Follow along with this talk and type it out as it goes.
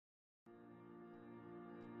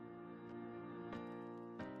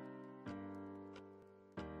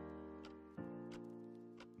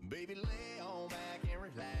Baby, lay on back and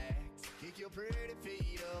relax. Kick your pretty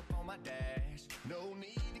feet up on my dash. No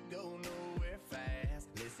need to go nowhere fast.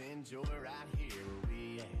 Let's enjoy right here where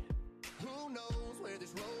we at. Who knows where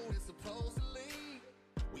this road is supposed to lead?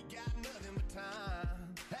 We got nothing but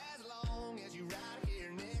time. As long as you right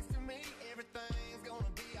here next to me, everything's gonna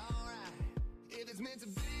be alright. If it's meant to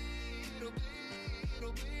be, it'll be,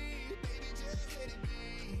 it'll be. Baby, just let it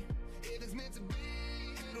be. If it's meant to be,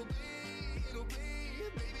 it'll be, it'll be.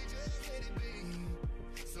 Baby, just let it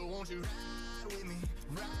be. So won't you ride with me,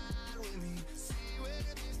 ride with me. See where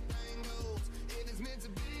this thing goes. If it's meant to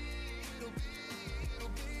be, it'll be, it'll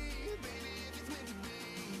be. Baby, if it's meant to be,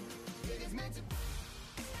 if it's meant to be.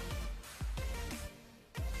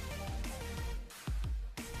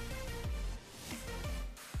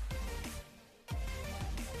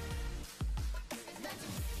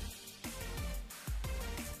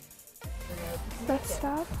 Let's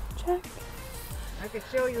stop, check. I could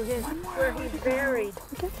show you where he's buried.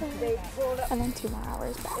 They pulled up. And then 2 more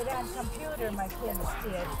hours back. It on computer, my kids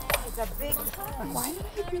did. It's a big one. Why did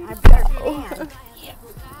I agree? I better stand.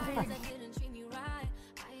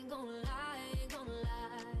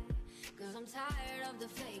 I'm tired of the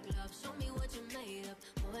fake love. Show me what you made up.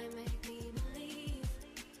 Boy, make me believe.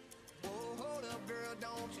 Whoa, hold up, girl,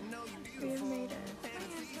 don't you know you're We have beautiful? made it. And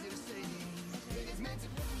it's easy to see. It's meant to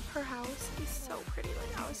be. Her house is so pretty,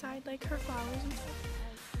 like outside, like her flowers and stuff.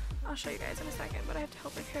 I'll show you guys in a second, but I have to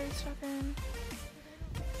help her carry stuff in.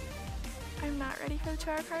 I'm not ready for the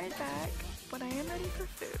 2-hour ride back, but I am ready for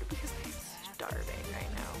food because I'm starving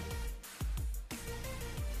right now.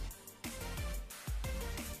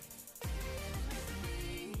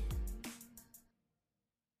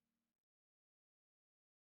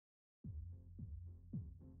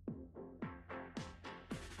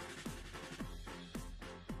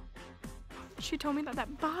 She told me that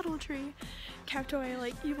that bottle tree kept away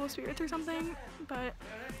like evil spirits or something, but I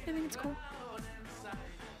think it's cool.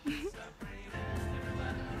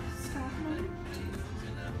 Stop mode.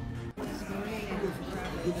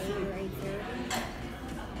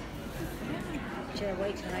 Should I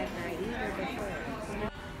wait till after I eat or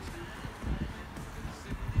before?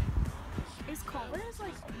 Is Culver's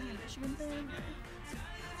like only a Michigan thing?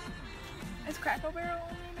 Is Cracker Barrel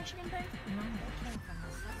only a Michigan thing? No, they came from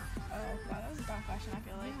the south. Oh, wow, that was a bad question, I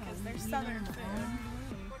feel like, because they're southern food.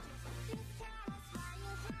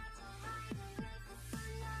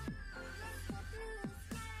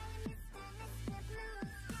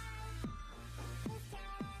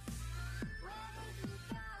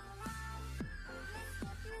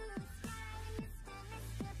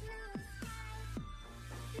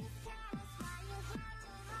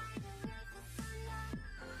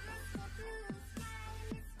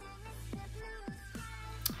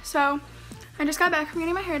 So, I just got back from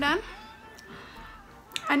getting my hair done.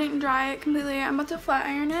 I didn't dry it completely. I'm about to flat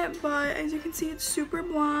iron it, but as you can see, it's super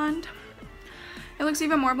blonde. It looks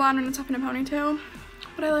even more blonde when it's up in a ponytail,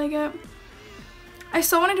 but I like it. I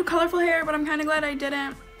still want to do colorful hair, but I'm kind of glad I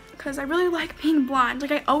didn't because I really like being blonde.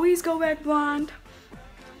 Like, I always go back blonde.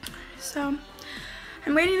 So,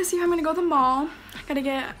 I'm waiting to see if I'm going to go to the mall. I'm going to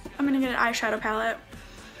get an eyeshadow palette.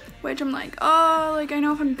 Which I'm like, oh, like I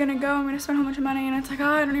know if I'm gonna go, I'm gonna spend a whole bunch of money, and it's like, oh,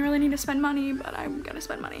 I don't really need to spend money, but I'm gonna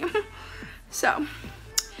spend money. So,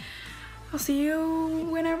 I'll see you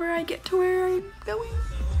whenever I get to where I'm going.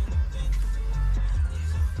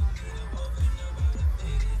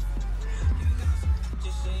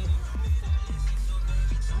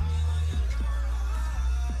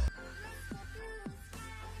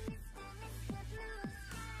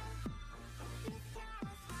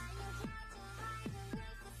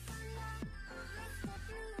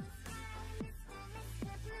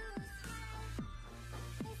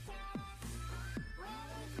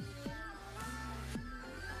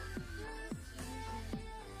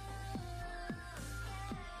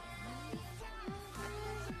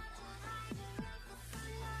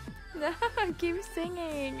 No, keep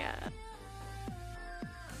singing.